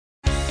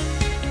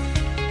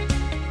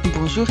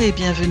Bonjour et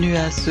bienvenue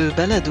à ce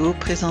balado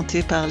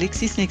présenté par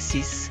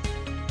LexisNexis.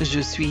 Je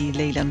suis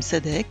Leila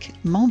Msadek,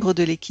 membre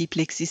de l'équipe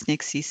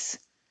LexisNexis.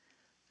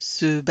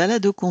 Ce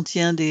balado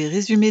contient des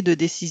résumés de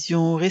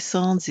décisions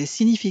récentes et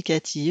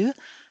significatives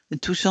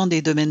touchant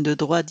des domaines de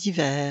droit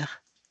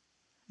divers.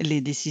 Les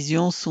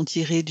décisions sont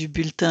tirées du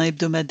bulletin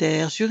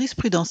hebdomadaire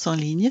Jurisprudence en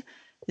ligne,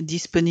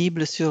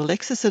 disponible sur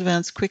Lexis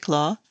Advanced Quick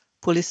Law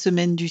pour les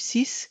semaines du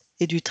 6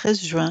 et du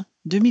 13 juin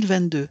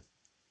 2022.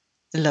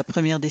 La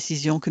première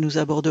décision que nous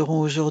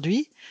aborderons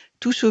aujourd'hui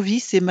touche aux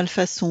vices et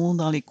malfaçons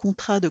dans les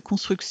contrats de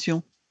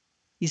construction.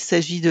 Il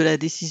s'agit de la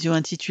décision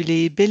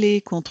intitulée Belley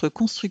contre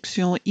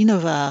Construction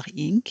Innovar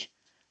Inc.,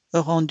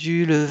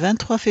 rendue le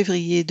 23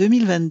 février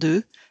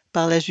 2022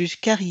 par la juge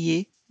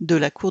Carrier de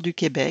la Cour du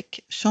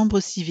Québec,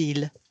 Chambre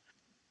civile.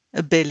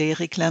 Belley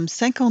réclame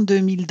 52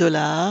 000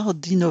 $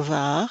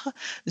 d'Innovar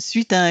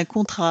suite à un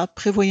contrat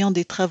prévoyant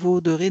des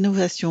travaux de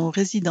rénovation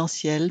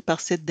résidentielle par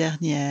cette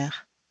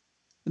dernière.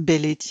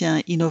 Belley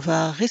tient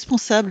Innovar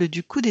responsable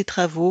du coût des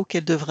travaux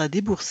qu'elle devra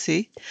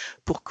débourser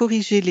pour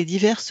corriger les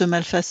diverses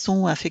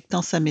malfaçons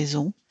affectant sa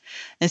maison,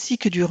 ainsi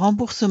que du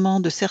remboursement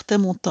de certains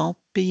montants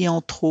payés en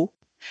trop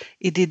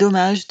et des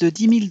dommages de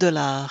 10 000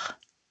 $.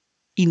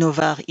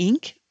 Innovar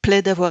Inc.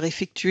 plaide avoir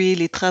effectué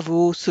les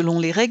travaux selon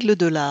les règles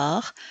de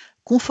l'art,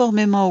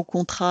 conformément au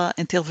contrat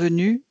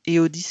intervenu et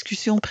aux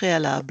discussions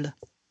préalables.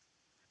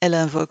 Elle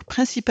invoque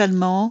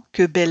principalement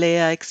que Belley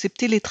a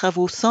accepté les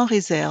travaux sans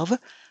réserve,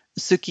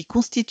 ce qui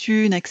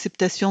constitue une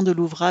acceptation de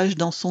l'ouvrage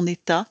dans son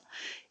état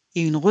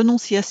et une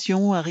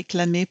renonciation à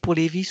réclamer pour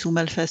les vices ou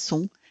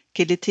malfaçons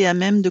qu'elle était à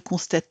même de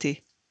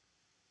constater.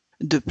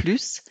 De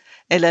plus,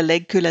 elle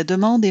allègue que la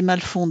demande est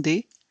mal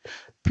fondée,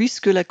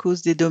 puisque la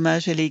cause des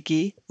dommages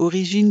allégués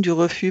origine du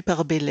refus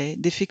par Belley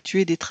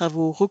d'effectuer des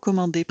travaux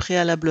recommandés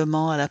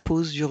préalablement à la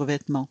pose du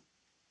revêtement.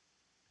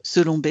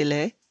 Selon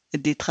Belley,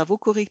 des travaux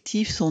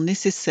correctifs sont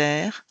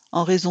nécessaires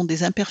en raison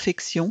des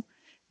imperfections,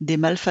 des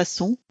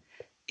malfaçons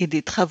et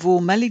des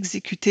travaux mal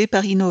exécutés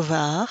par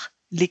Innovar,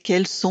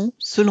 lesquels sont,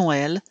 selon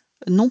elle,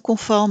 non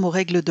conformes aux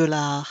règles de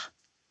l'art.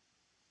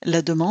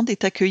 La demande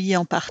est accueillie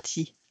en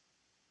partie.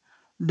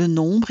 Le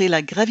nombre et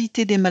la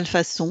gravité des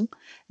malfaçons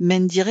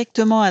mènent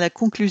directement à la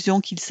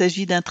conclusion qu'il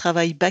s'agit d'un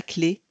travail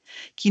bâclé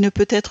qui ne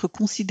peut être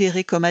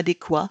considéré comme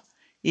adéquat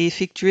et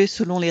effectué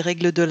selon les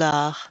règles de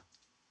l'art.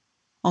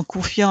 En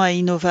confiant à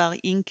Innovar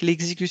Inc.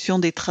 l'exécution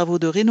des travaux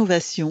de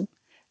rénovation,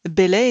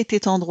 Belley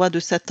était en droit de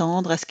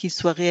s'attendre à ce qu'ils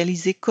soient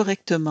réalisés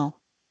correctement.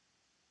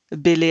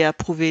 Belley a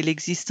prouvé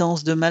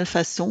l'existence de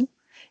malfaçons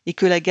et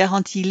que la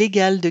garantie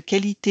légale de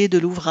qualité de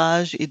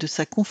l'ouvrage et de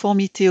sa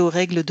conformité aux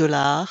règles de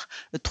l'art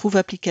trouve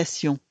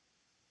application.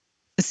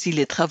 Si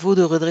les travaux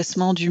de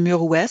redressement du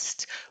mur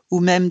ouest ou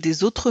même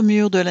des autres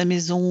murs de la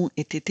maison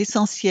étaient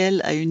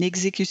essentiels à une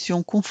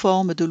exécution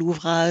conforme de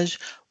l'ouvrage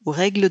aux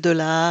règles de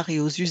l'art et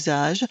aux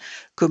usages,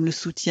 comme le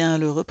soutient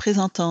le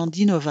représentant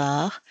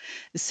d'Innovar,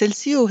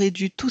 celle-ci aurait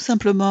dû tout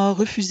simplement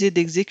refuser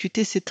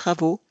d'exécuter ces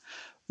travaux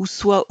ou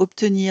soit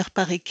obtenir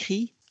par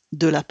écrit,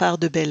 de la part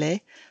de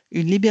Belley,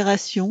 une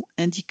libération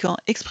indiquant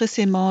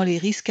expressément les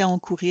risques à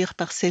encourir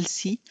par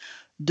celle-ci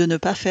de ne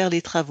pas faire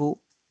les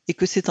travaux, et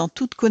que c'est en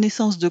toute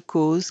connaissance de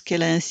cause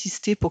qu'elle a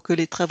insisté pour que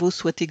les travaux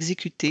soient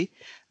exécutés,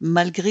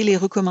 malgré les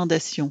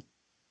recommandations.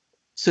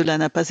 Cela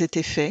n'a pas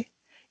été fait.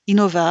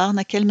 Innovar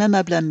n'a qu'elle-même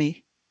à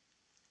blâmer.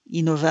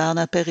 Innovar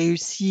n'a pas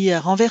réussi à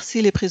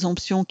renverser les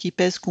présomptions qui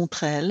pèsent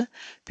contre elle,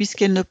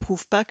 puisqu'elle ne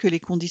prouve pas que les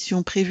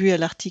conditions prévues à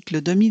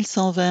l'article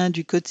 2120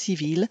 du Code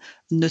civil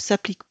ne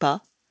s'appliquent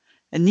pas,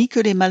 ni que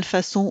les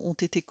malfaçons ont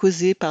été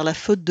causées par la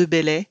faute de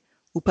Belley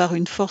ou par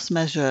une force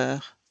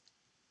majeure.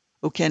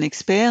 Aucun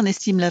expert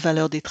n'estime la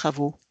valeur des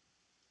travaux.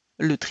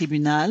 Le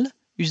tribunal,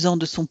 usant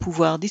de son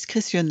pouvoir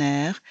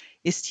discrétionnaire,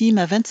 estime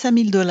à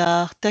 25 000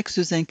 $,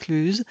 taxes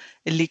incluses,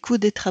 les coûts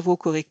des travaux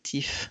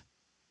correctifs.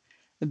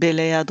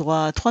 Belley a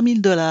droit à 3 000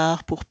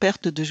 $ pour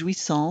perte de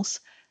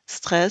jouissance,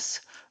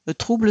 stress,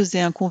 troubles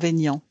et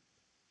inconvénients.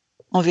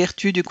 En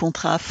vertu du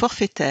contrat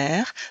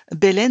forfaitaire,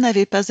 Belley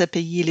n'avait pas à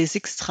payer les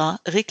extras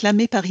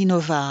réclamés par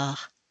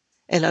Innovar.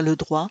 Elle a le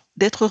droit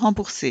d'être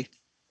remboursée.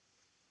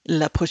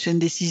 La prochaine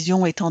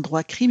décision est en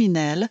droit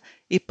criminel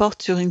et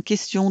porte sur une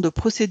question de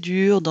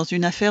procédure dans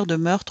une affaire de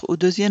meurtre au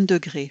 2e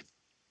degré.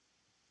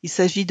 Il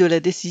s'agit de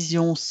la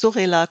décision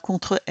Sorella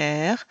contre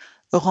R,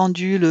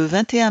 rendue le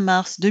 21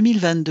 mars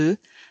 2022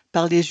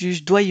 par les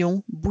juges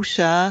Doyon,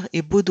 Bouchard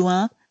et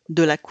Baudouin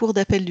de la Cour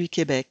d'appel du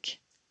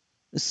Québec.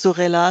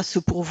 Sorella se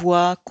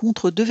pourvoit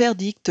contre 2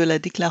 verdicts la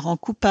déclarant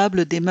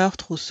coupable des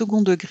meurtres au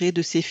 2e degré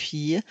de ses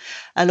filles,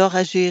 alors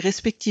âgées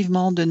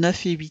respectivement de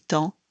 9 et 8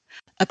 ans,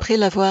 après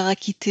l'avoir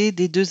acquittée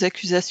des 2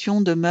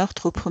 accusations de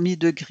meurtre au 1er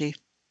degré.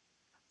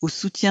 Au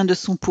soutien de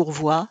son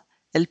pourvoi,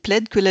 elle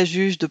plaide que la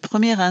juge de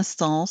première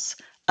instance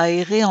a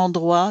erré en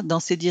droit dans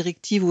ses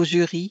directives au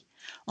jury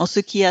en ce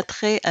qui a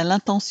trait à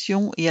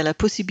l'intention et à la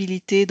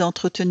possibilité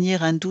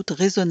d'entretenir un doute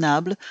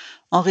raisonnable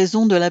en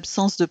raison de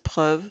l'absence de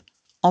preuves,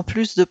 en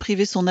plus de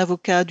priver son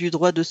avocat du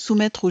droit de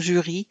soumettre au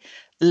jury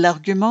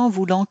l'argument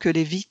voulant que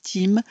les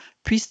victimes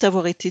puissent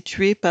avoir été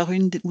tuées par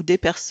une ou des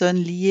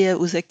personnes liées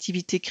aux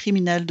activités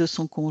criminelles de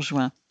son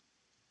conjoint.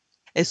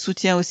 Elle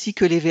soutient aussi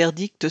que les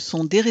verdicts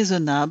sont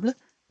déraisonnables,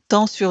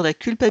 tant sur la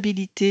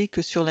culpabilité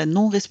que sur la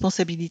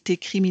non-responsabilité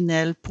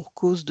criminelle pour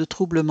cause de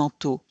troubles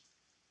mentaux.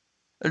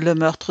 Le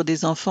meurtre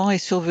des enfants est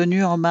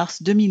survenu en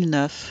mars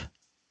 2009.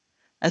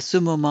 À ce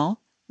moment,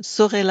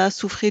 Sorella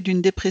souffrait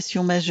d'une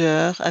dépression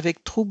majeure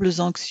avec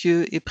troubles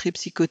anxieux et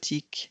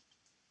prépsychotiques.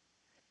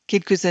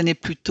 Quelques années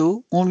plus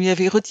tôt, on lui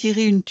avait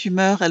retiré une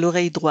tumeur à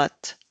l'oreille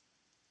droite.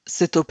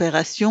 Cette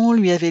opération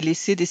lui avait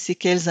laissé des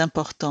séquelles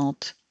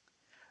importantes.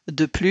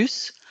 De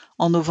plus,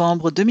 en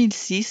novembre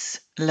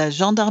 2006, la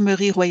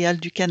Gendarmerie royale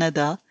du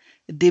Canada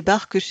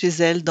débarque chez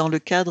elle dans le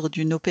cadre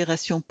d'une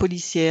opération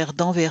policière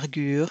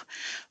d'envergure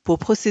pour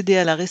procéder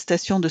à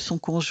l'arrestation de son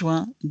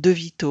conjoint, De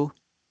Vito.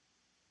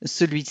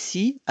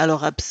 Celui-ci,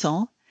 alors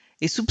absent,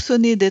 est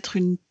soupçonné d'être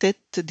une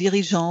tête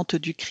dirigeante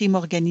du crime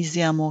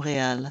organisé à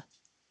Montréal.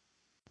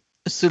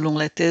 Selon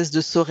la thèse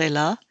de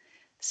Sorella,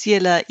 si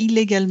elle a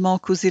illégalement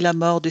causé la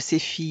mort de ses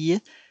filles,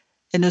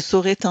 elle ne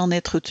saurait en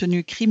être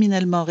tenue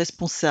criminellement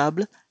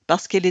responsable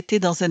parce qu'elle était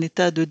dans un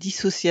état de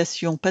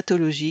dissociation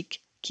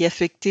pathologique qui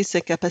affectait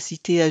sa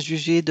capacité à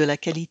juger de la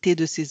qualité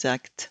de ses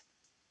actes.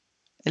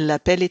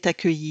 L'appel est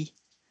accueilli.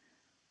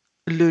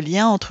 Le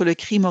lien entre le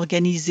crime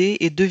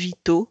organisé et De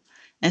Vito,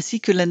 ainsi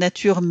que la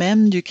nature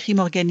même du crime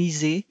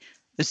organisé,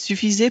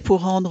 suffisait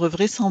pour rendre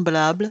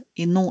vraisemblable,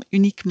 et non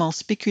uniquement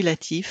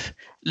spéculatif,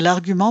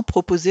 l'argument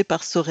proposé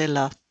par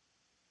Sorella.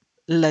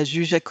 La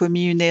juge a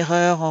commis une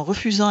erreur en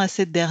refusant à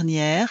cette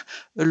dernière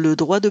le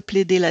droit de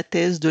plaider la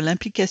thèse de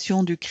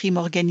l'implication du crime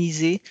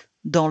organisé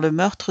dans le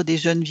meurtre des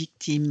jeunes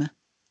victimes.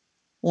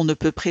 On ne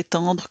peut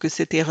prétendre que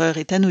cette erreur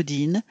est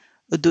anodine,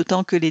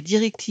 d'autant que les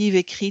directives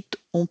écrites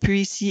ont pu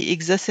ici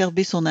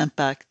exacerber son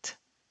impact.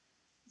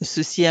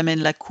 Ceci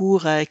amène la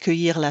Cour à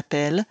accueillir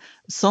l'appel,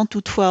 sans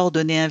toutefois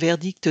ordonner un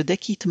verdict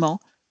d'acquittement,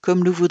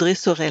 comme le voudrait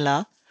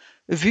Sorella,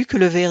 vu que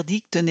le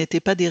verdict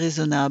n'était pas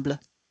déraisonnable.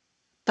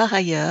 Par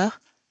ailleurs,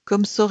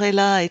 comme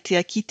Sorella a été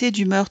acquittée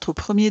du meurtre au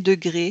premier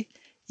degré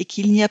et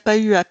qu'il n'y a pas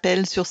eu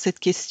appel sur cette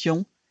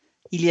question,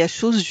 il y a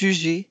chose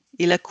jugée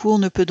et la Cour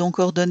ne peut donc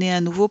ordonner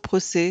un nouveau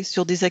procès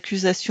sur des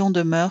accusations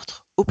de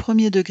meurtre au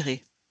premier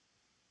degré.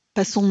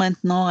 Passons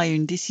maintenant à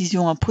une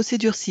décision en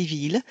procédure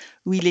civile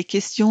où il est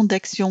question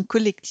d'action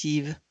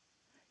collective.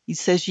 Il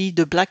s'agit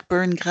de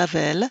Blackburn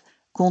Gravel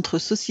contre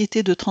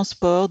Société de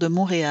transport de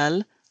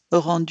Montréal,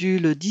 rendu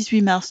le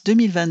 18 mars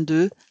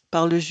 2022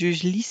 par le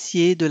juge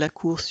Lissier de la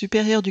Cour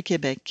supérieure du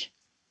Québec.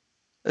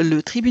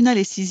 Le tribunal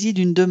est saisi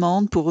d'une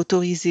demande pour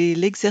autoriser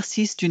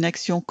l'exercice d'une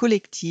action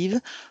collective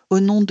au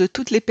nom de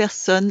toutes les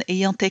personnes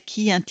ayant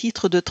acquis un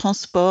titre de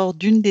transport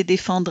d'une des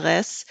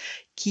défenderesses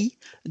qui,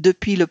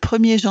 depuis le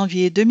 1er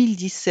janvier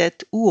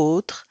 2017 ou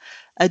autre,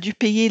 a dû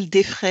payer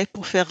des frais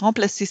pour faire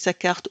remplacer sa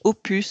carte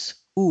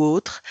Opus ou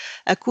autre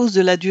à cause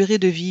de la durée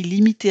de vie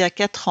limitée à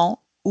 4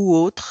 ans ou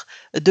autre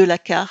de la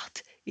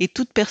carte et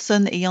toute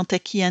personne ayant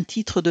acquis un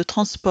titre de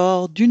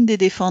transport d'une des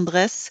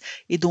défenderesses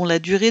et dont la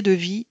durée de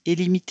vie est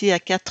limitée à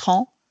 4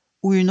 ans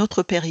ou une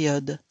autre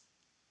période.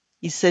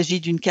 Il s'agit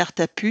d'une carte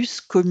à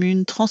puce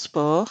commune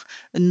transport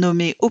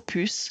nommée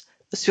Opus,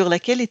 sur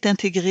laquelle est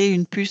intégrée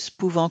une puce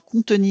pouvant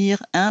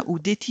contenir un ou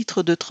des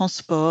titres de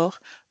transport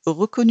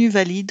reconnus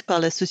valides par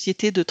la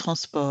société de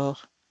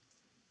transport.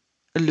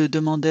 Le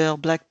demandeur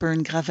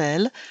Blackburn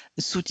Gravel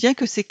soutient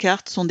que ces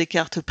cartes sont des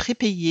cartes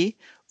prépayées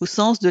au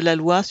sens de la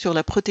loi sur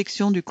la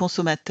protection du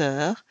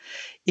consommateur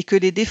et que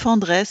les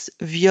défenderesses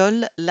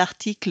violent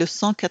l'article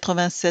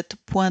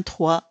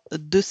 187.3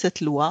 de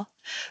cette loi,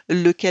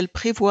 lequel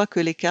prévoit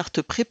que les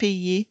cartes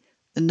prépayées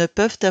ne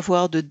peuvent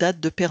avoir de date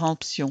de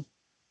péremption.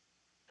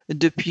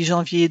 Depuis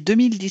janvier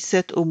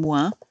 2017 au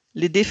moins,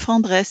 les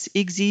défenderesses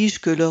exigent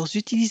que leurs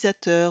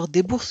utilisateurs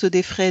déboursent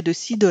des frais de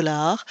 6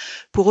 $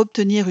 pour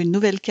obtenir une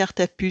nouvelle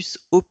carte à puce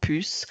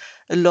Opus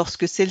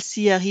lorsque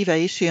celle-ci arrive à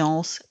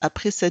échéance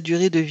après sa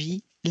durée de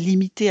vie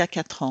limitée à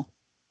 4 ans.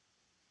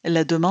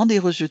 La demande est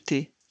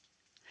rejetée.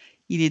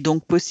 Il est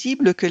donc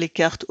possible que les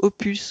cartes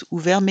Opus ou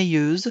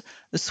vermeilleuses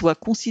soient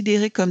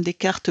considérées comme des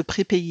cartes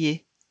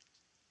prépayées.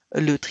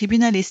 Le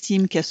tribunal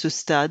estime qu'à ce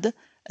stade,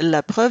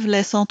 la preuve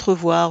laisse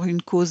entrevoir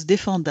une cause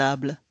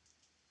défendable.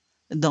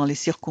 Dans les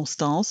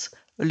circonstances,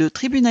 le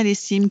tribunal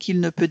estime qu'il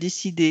ne peut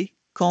décider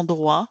qu'en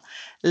droit,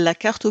 la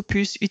carte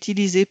Opus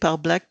utilisée par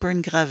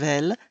Blackburn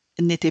Gravel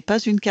n'était pas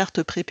une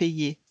carte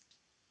prépayée.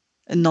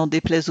 N'en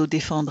déplaise aux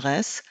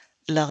défenderesses,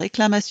 la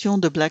réclamation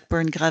de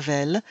Blackburn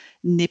Gravel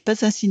n'est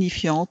pas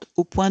insignifiante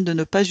au point de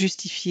ne pas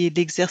justifier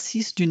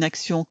l'exercice d'une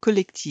action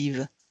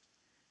collective.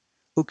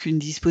 Aucune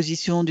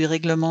disposition du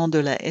règlement de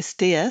la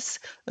STS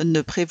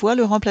ne prévoit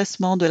le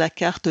remplacement de la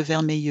carte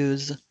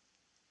vermeilleuse.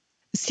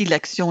 Si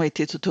l'action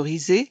était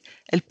autorisée,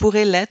 elle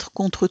pourrait l'être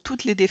contre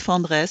toutes les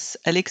défenderesses,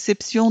 à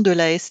l'exception de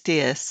la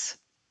STS.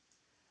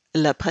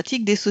 La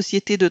pratique des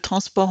sociétés de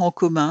transport en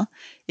commun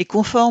est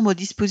conforme aux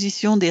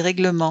dispositions des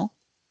règlements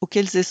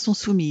auxquels elles sont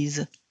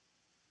soumises.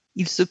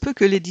 Il se peut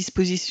que les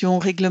dispositions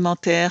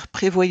réglementaires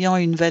prévoyant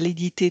une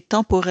validité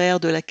temporaire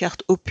de la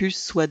carte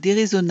Opus soient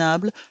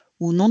déraisonnables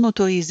ou non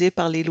autorisées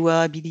par les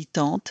lois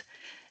habilitantes,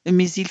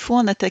 mais il faut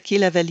en attaquer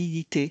la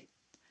validité.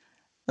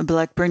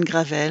 Blackburn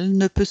Gravel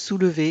ne peut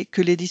soulever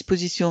que les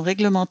dispositions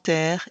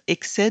réglementaires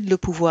excèdent le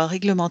pouvoir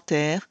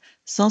réglementaire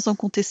sans en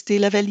contester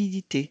la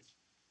validité.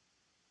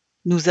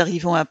 Nous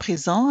arrivons à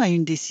présent à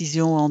une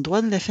décision en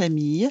droit de la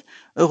famille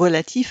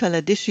relatif à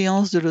la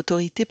déchéance de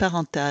l'autorité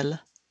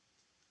parentale.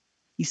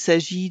 Il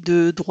s'agit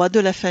de droit de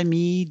la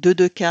famille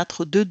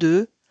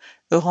 22422,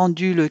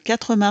 rendu le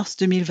 4 mars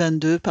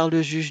 2022 par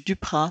le juge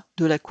Duprat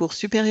de la Cour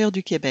supérieure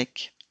du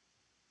Québec.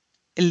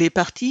 Les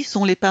parties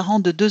sont les parents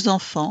de 2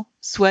 enfants,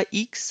 soit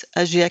X,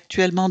 âgé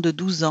actuellement de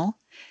 12 ans,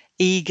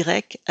 et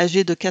Y,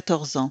 âgé de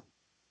 14 ans.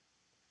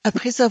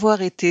 Après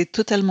avoir été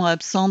totalement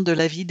absente de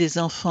la vie des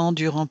enfants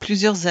durant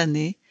plusieurs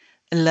années,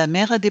 la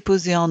mère a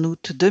déposé en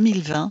août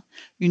 2020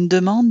 une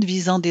demande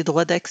visant des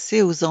droits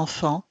d'accès aux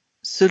enfants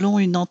selon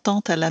une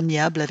entente à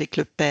l'amiable avec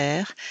le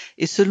père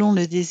et selon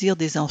le désir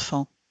des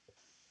enfants.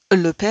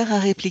 Le père a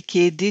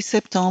répliqué dès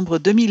septembre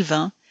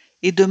 2020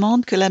 et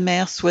demande que la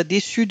mère soit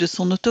déchue de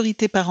son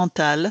autorité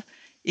parentale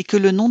et que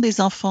le nom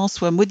des enfants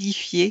soit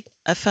modifié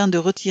afin de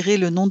retirer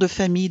le nom de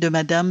famille de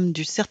madame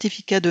du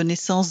certificat de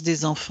naissance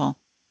des enfants.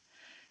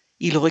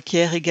 Il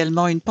requiert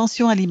également une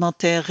pension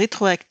alimentaire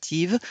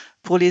rétroactive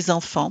pour les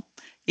enfants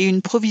et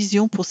une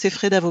provision pour ses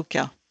frais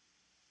d'avocat.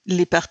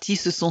 Les parties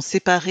se sont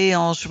séparées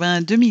en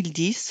juin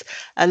 2010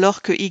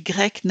 alors que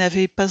Y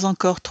n'avait pas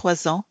encore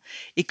 3 ans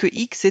et que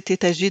X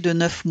était âgé de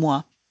 9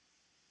 mois.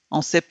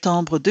 En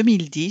septembre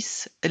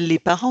 2010, les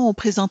parents ont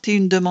présenté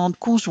une demande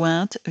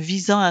conjointe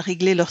visant à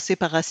régler leur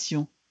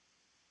séparation.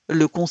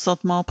 Le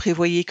consentement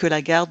prévoyait que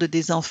la garde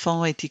des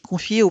enfants était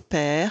confiée au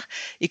père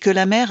et que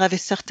la mère avait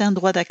certains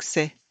droits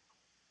d'accès.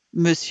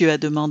 Monsieur a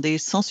demandé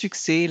sans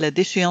succès la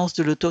déchéance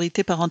de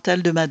l'autorité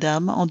parentale de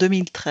madame en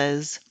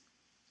 2013.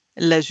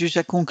 La juge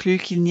a conclu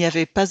qu'il n'y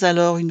avait pas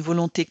alors une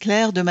volonté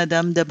claire de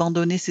madame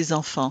d'abandonner ses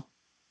enfants.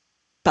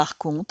 Par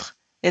contre,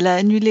 elle a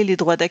annulé les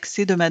droits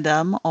d'accès de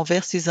madame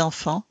envers ses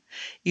enfants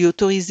et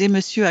autorisé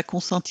monsieur à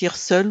consentir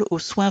seul aux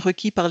soins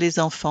requis par les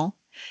enfants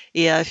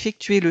et à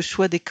effectuer le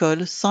choix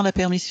d'école sans la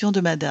permission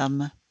de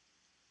madame.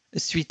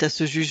 Suite à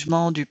ce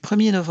jugement du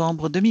 1er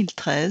novembre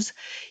 2013,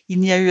 il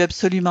n'y a eu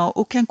absolument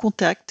aucun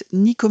contact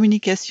ni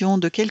communication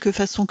de quelque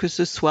façon que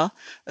ce soit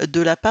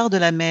de la part de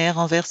la mère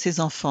envers ses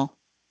enfants.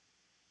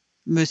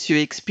 Monsieur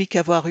explique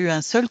avoir eu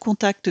un seul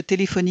contact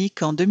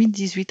téléphonique en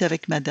 2018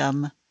 avec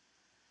madame.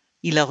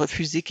 Il a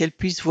refusé qu'elle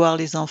puisse voir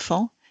les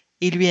enfants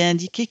et lui a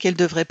indiqué qu'elle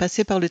devrait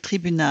passer par le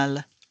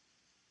tribunal.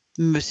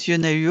 Monsieur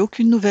n'a eu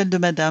aucune nouvelle de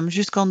madame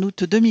jusqu'en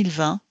août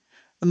 2020,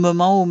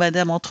 moment où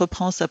madame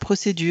entreprend sa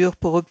procédure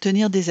pour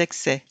obtenir des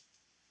accès.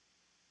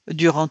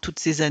 Durant toutes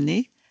ces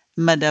années,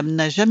 madame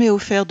n'a jamais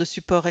offert de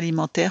support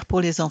alimentaire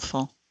pour les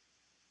enfants.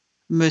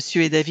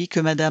 Monsieur est d'avis que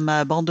madame a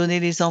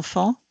abandonné les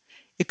enfants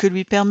et que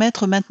lui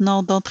permettre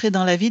maintenant d'entrer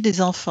dans la vie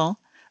des enfants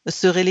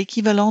serait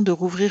l'équivalent de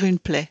rouvrir une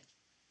plaie.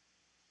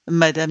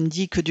 Madame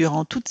dit que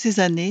durant toutes ces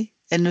années,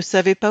 elle ne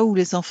savait pas où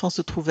les enfants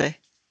se trouvaient.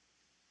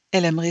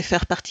 Elle aimerait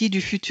faire partie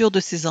du futur de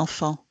ses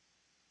enfants.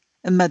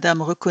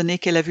 Madame reconnaît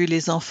qu'elle a vu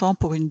les enfants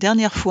pour une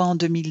dernière fois en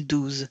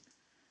 2012.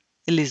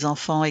 Les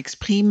enfants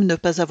expriment ne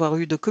pas avoir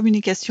eu de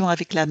communication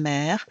avec la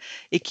mère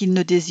et qu'ils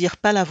ne désirent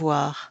pas la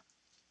voir.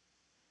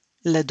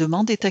 La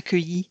demande est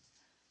accueillie.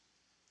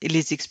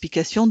 Les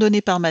explications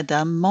données par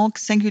madame manquent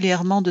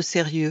singulièrement de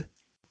sérieux.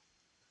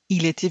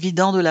 Il est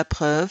évident de la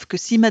preuve que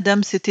si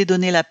madame s'était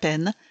donné la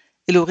peine,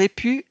 elle aurait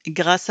pu,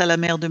 grâce à la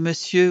mère de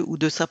monsieur ou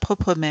de sa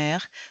propre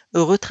mère,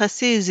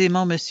 retracer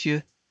aisément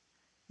monsieur.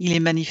 Il est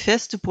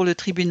manifeste pour le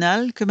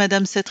tribunal que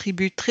madame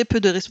s'attribue très peu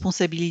de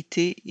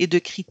responsabilités et de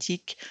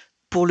critiques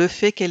pour le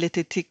fait qu'elle ait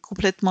été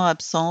complètement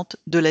absente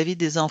de la vie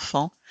des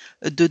enfants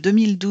de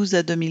 2012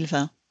 à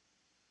 2020.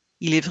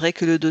 Il est vrai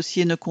que le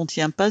dossier ne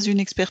contient pas une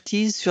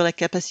expertise sur la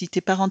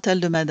capacité parentale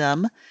de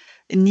madame,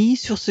 ni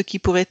sur ce qui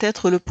pourrait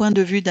être le point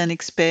de vue d'un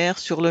expert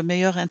sur le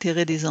meilleur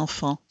intérêt des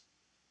enfants.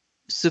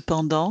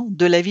 Cependant,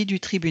 de l'avis du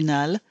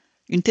tribunal,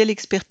 une telle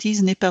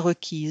expertise n'est pas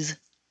requise.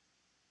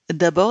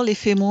 D'abord, les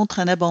faits montrent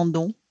un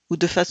abandon, ou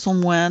de façon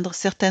moindre,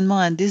 certainement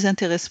un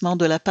désintéressement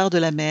de la part de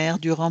la mère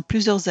durant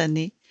plusieurs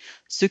années,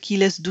 ce qui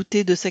laisse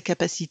douter de sa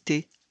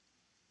capacité.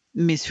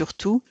 Mais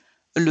surtout,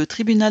 le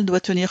tribunal doit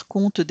tenir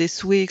compte des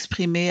souhaits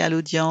exprimés à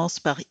l'audience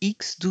par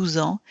X 12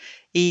 ans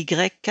et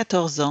Y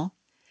 14 ans,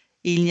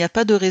 et il n'y a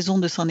pas de raison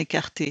de s'en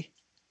écarter.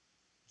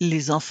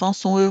 Les enfants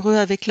sont heureux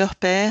avec leur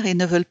père et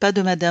ne veulent pas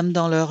de madame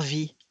dans leur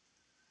vie.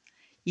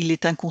 Il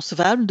est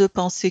inconcevable de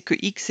penser que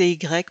X et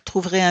Y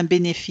trouveraient un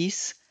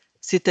bénéfice,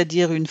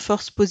 c'est-à-dire une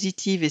force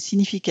positive et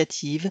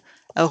significative,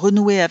 à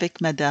renouer avec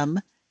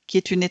madame, qui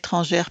est une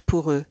étrangère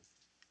pour eux.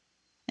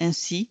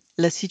 Ainsi,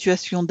 la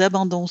situation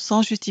d'abandon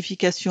sans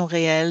justification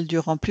réelle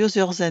durant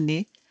plusieurs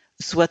années,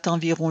 soit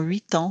environ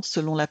 8 ans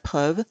selon la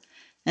preuve,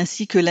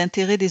 ainsi que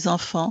l'intérêt des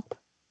enfants,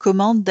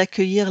 commandent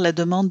d'accueillir la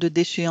demande de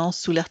déchéance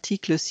sous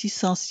l'article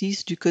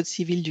 606 du Code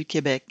civil du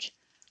Québec.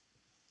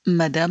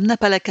 Madame n'a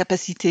pas la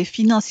capacité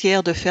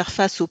financière de faire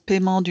face au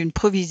paiement d'une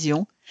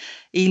provision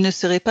et il ne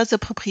serait pas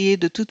approprié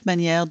de toute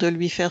manière de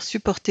lui faire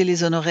supporter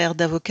les honoraires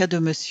d'avocat de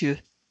monsieur.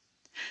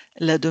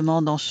 La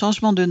demande en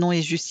changement de nom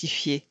est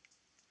justifiée.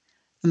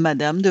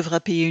 Madame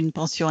devra payer une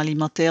pension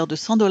alimentaire de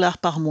 100 $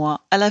 par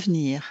mois à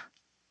l'avenir.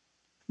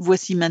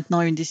 Voici maintenant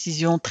une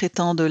décision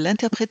traitant de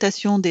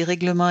l'interprétation des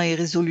règlements et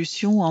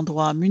résolutions en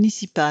droit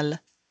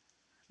municipal.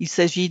 Il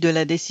s'agit de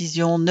la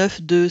décision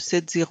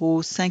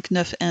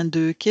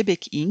 92705912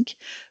 Québec Inc.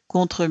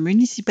 contre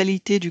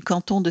municipalité du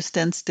canton de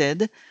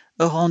Stansted,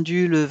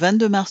 rendue le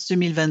 22 mars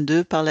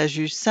 2022 par la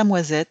juge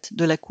Samoisette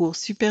de la Cour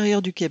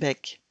supérieure du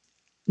Québec.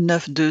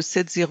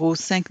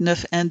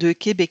 92705912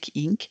 Québec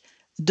Inc.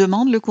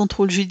 demande le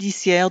contrôle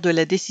judiciaire de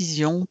la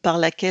décision par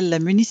laquelle la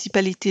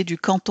municipalité du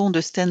canton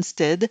de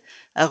Stansted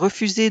a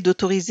refusé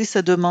d'autoriser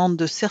sa demande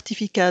de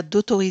certificat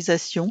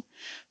d'autorisation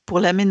pour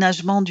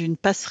l'aménagement d'une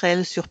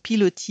passerelle sur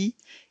pilotis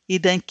et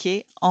d'un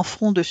quai en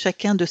front de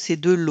chacun de ces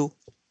deux lots.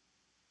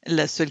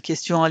 La seule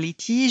question en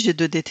litige est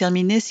de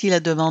déterminer si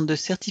la demande de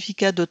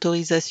certificat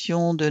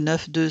d'autorisation de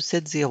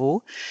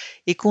 9270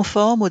 est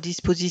conforme aux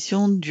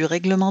dispositions du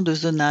règlement de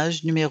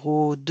zonage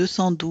numéro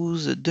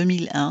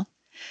 212-2001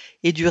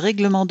 et du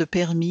règlement de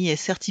permis et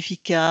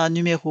certificat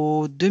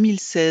numéro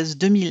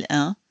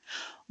 2016-2001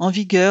 en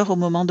vigueur au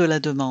moment de la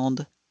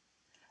demande.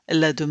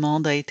 La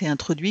demande a été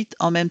introduite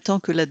en même temps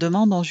que la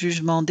demande en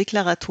jugement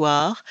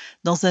déclaratoire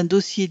dans un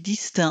dossier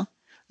distinct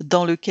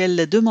dans lequel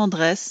la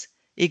demanderesse,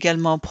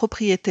 également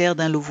propriétaire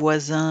d'un lot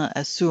voisin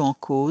à ceux en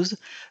cause,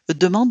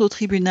 demande au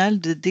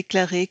tribunal de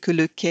déclarer que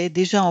le quai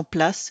déjà en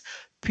place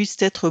puisse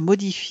être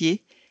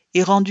modifié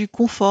et rendu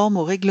conforme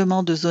au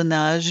règlement de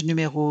zonage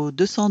numéro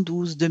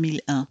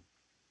 212-2001.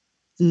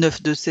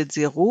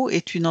 9270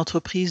 est une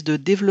entreprise de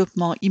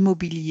développement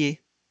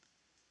immobilier.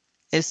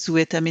 Elle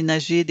souhaite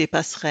aménager des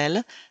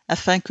passerelles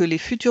afin que les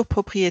futurs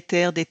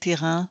propriétaires des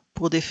terrains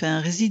pour des fins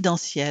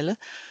résidentielles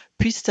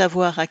puissent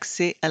avoir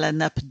accès à la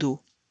nappe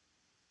d'eau.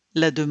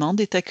 La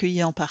demande est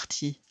accueillie en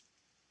partie.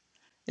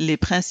 Les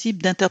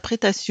principes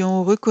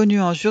d'interprétation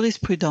reconnus en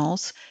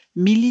jurisprudence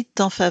militent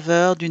en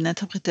faveur d'une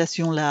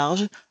interprétation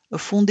large,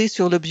 fondée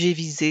sur l'objet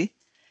visé,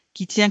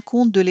 qui tient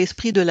compte de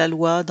l'esprit de la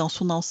loi dans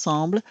son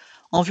ensemble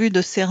en vue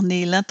de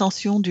cerner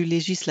l'intention du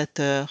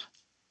législateur.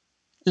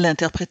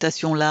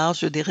 L'interprétation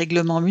large des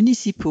règlements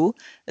municipaux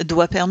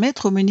doit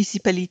permettre aux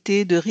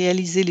municipalités de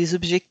réaliser les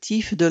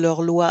objectifs de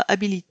leur loi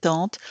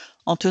habilitante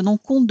en tenant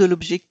compte de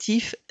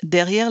l'objectif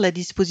derrière la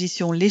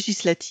disposition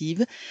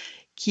législative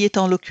qui est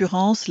en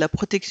l'occurrence la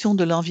protection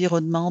de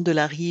l'environnement de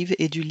la rive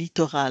et du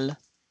littoral.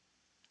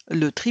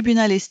 Le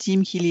tribunal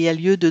estime qu'il y a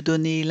lieu de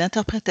donner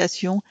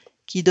l'interprétation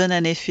qui donne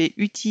un effet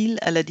utile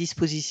à la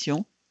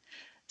disposition,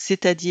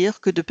 c'est-à-dire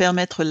que de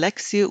permettre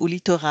l'accès au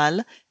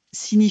littoral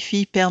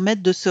signifie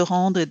permettre de se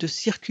rendre et de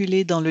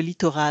circuler dans le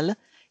littoral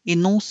et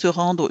non se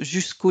rendre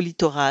jusqu'au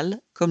littoral,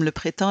 comme le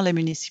prétend la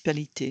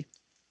municipalité.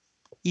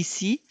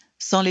 Ici,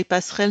 sans les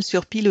passerelles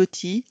sur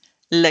pilotis,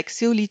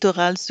 l'accès au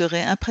littoral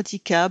serait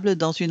impraticable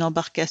dans une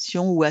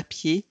embarcation ou à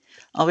pied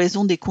en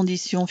raison des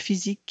conditions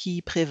physiques qui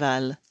y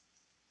prévalent.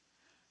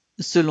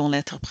 Selon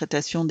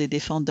l'interprétation des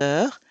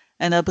défendeurs,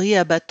 un abri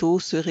à bateau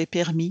serait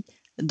permis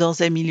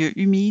dans un milieu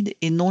humide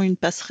et non une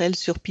passerelle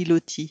sur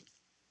pilotis.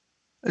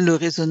 Le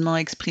raisonnement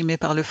exprimé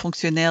par le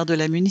fonctionnaire de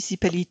la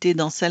municipalité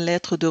dans sa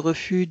lettre de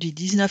refus du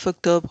 19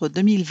 octobre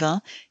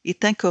 2020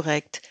 est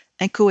incorrect,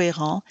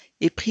 incohérent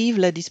et prive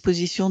la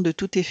disposition de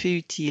tout effet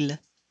utile.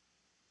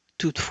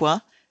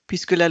 Toutefois,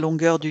 puisque la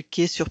longueur du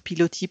quai sur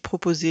pilotis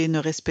proposé ne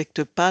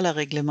respecte pas la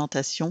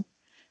réglementation,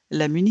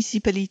 la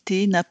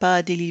municipalité n'a pas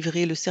à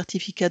délivrer le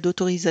certificat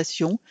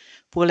d'autorisation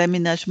pour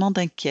l'aménagement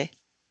d'un quai.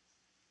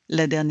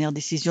 La dernière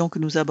décision que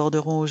nous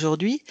aborderons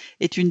aujourd'hui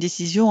est une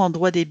décision en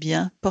droit des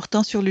biens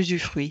portant sur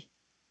l'usufruit.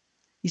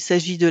 Il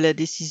s'agit de la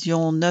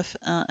décision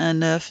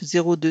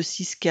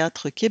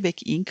 91190264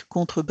 Québec Inc.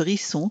 contre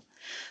Brisson,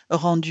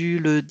 rendue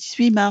le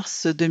 18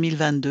 mars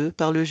 2022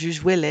 par le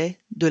juge Ouellet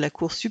de la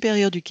Cour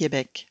supérieure du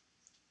Québec.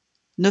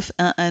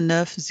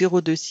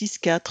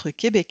 91190264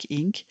 Québec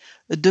Inc.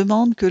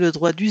 demande que le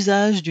droit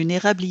d'usage d'une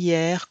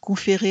érablière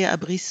conféré à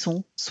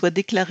Brisson soit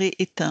déclaré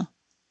éteint.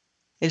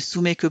 Elle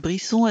soumet que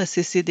Brisson a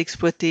cessé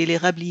d'exploiter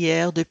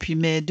l'érablière depuis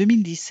mai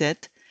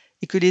 2017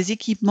 et que les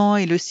équipements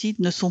et le site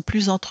ne sont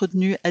plus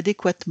entretenus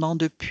adéquatement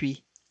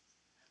depuis.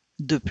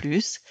 De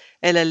plus,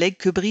 elle allègue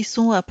que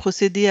Brisson a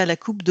procédé à la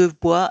coupe de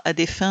bois à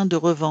des fins de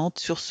revente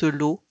sur ce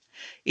lot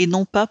et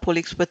non pas pour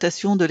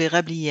l'exploitation de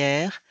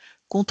l'érablière,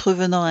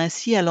 contrevenant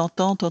ainsi à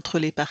l'entente entre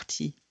les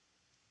parties.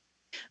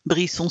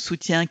 Brisson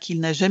soutient qu'il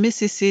n'a jamais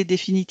cessé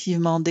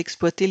définitivement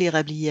d'exploiter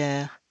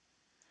l'érablière.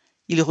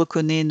 Il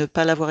reconnaît ne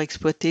pas l'avoir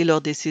exploité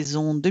lors des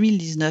saisons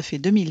 2019 et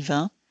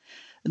 2020,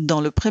 dans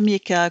le premier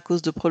cas à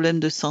cause de problèmes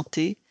de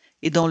santé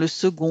et dans le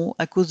second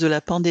à cause de la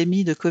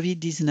pandémie de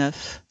Covid-19.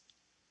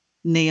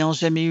 N'ayant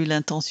jamais eu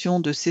l'intention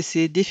de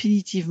cesser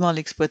définitivement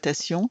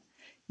l'exploitation,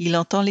 il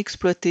entend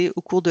l'exploiter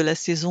au cours de la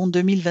saison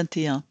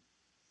 2021.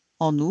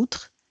 En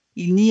outre,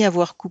 il nie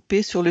avoir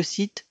coupé sur le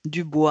site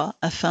du bois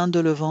afin de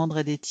le vendre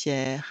à des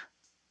tiers.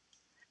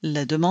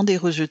 La demande est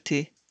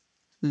rejetée.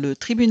 Le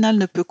tribunal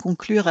ne peut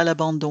conclure à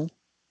l'abandon.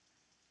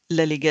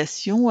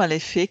 L'allégation à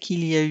l'effet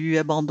qu'il y a eu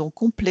abandon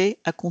complet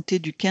à compter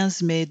du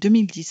 15 mai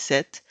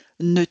 2017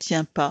 ne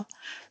tient pas,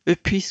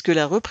 puisque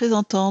la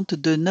représentante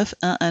de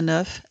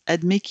 9119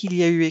 admet qu'il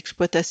y a eu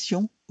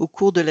exploitation au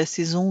cours de la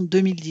saison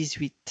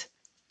 2018.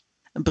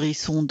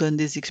 Brisson donne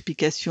des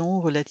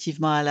explications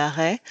relativement à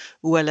l'arrêt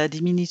ou à la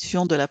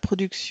diminution de la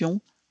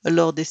production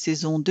lors des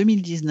saisons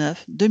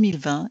 2019,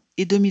 2020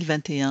 et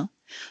 2021,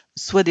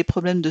 soit des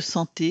problèmes de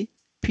santé,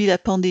 puis la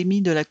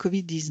pandémie de la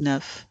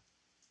Covid-19.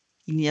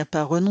 Il n'y a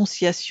pas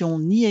renonciation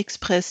ni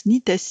expresse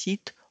ni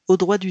tacite au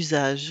droit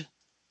d'usage.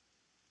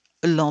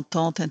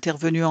 L'entente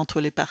intervenue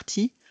entre les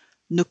parties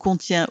ne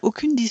contient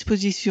aucune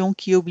disposition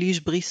qui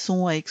oblige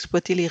Brisson à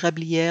exploiter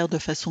l'érablière de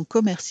façon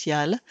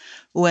commerciale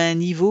ou à un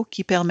niveau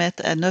qui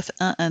permette à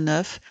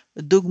 9119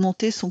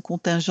 d'augmenter son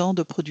contingent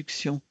de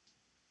production.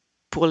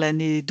 Pour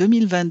l'année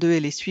 2022 et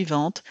les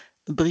suivantes,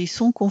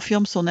 Brisson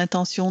confirme son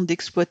intention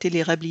d'exploiter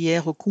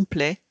l'érablière au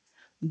complet,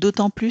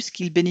 d'autant plus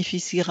qu'il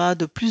bénéficiera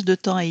de plus de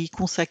temps à y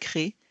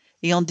consacrer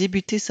et en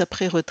débuter sa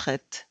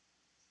pré-retraite.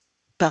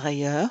 Par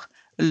ailleurs,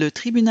 le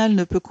tribunal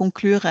ne peut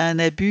conclure à un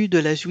abus de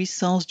la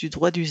jouissance du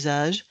droit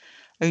d'usage,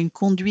 à une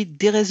conduite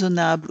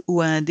déraisonnable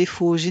ou à un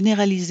défaut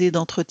généralisé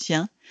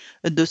d'entretien,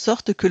 de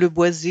sorte que le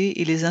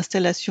boisé et les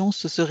installations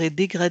se seraient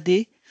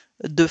dégradés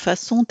de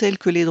façon telle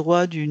que les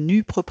droits du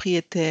nu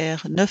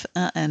propriétaire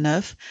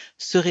 9119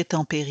 seraient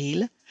en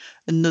péril,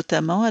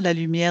 notamment à la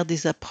lumière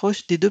des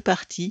approches des deux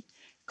parties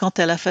quant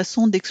à la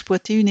façon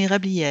d'exploiter une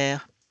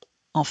érablière.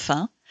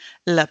 Enfin,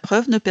 la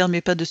preuve ne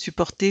permet pas de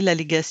supporter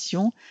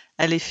l'allégation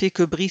à l'effet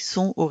que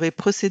Brisson aurait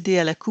procédé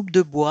à la coupe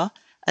de bois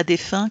à des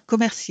fins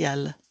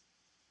commerciales.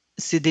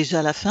 C'est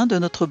déjà la fin de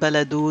notre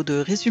balado de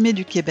Résumé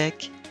du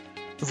Québec.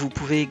 Vous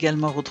pouvez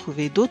également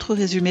retrouver d'autres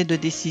résumés de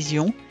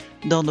décisions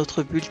dans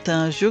notre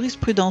bulletin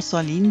Jurisprudence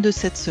en ligne de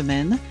cette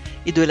semaine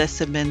et de la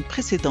semaine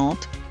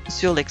précédente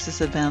sur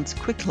Lexis Advance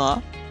Quick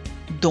Law,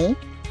 dont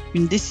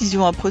une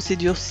décision en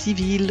procédure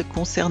civile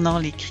concernant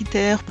les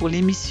critères pour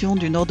l'émission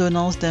d'une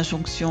ordonnance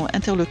d'injonction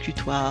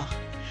interlocutoire.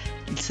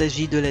 Il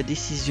s'agit de la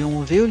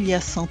décision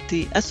Veolia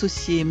Santé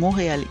Associés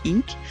Montréal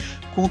Inc.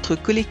 contre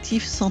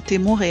Collectif Santé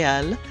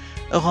Montréal,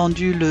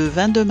 rendue le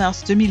 22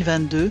 mars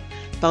 2022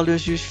 par le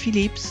juge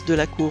Phillips de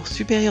la Cour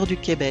supérieure du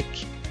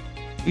Québec.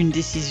 Une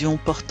décision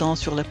portant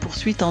sur la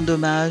poursuite en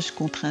dommages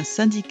contre un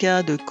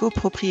syndicat de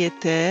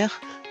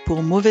copropriétaires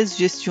pour mauvaise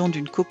gestion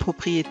d'une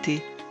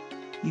copropriété.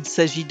 Il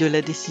s'agit de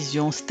la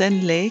décision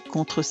Stanley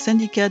contre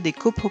syndicat des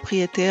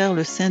copropriétaires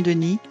Le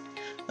Saint-Denis,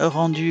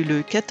 rendue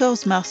le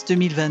 14 mars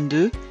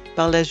 2022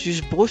 par la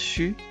juge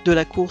Brochu de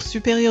la Cour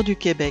supérieure du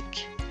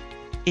Québec.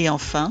 Et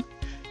enfin,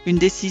 une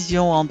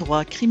décision en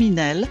droit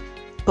criminel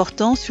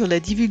portant sur la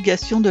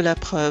divulgation de la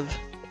preuve.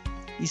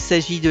 Il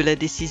s'agit de la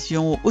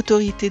décision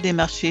Autorité des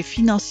marchés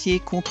financiers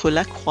contre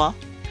Lacroix,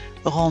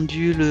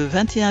 rendue le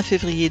 21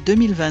 février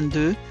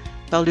 2022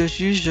 par le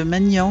juge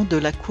Magnan de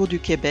la Cour du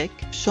Québec,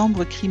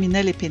 Chambre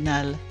criminelle et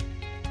pénale.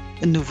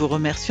 Nous vous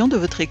remercions de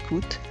votre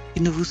écoute et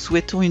nous vous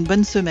souhaitons une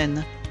bonne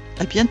semaine.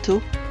 À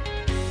bientôt!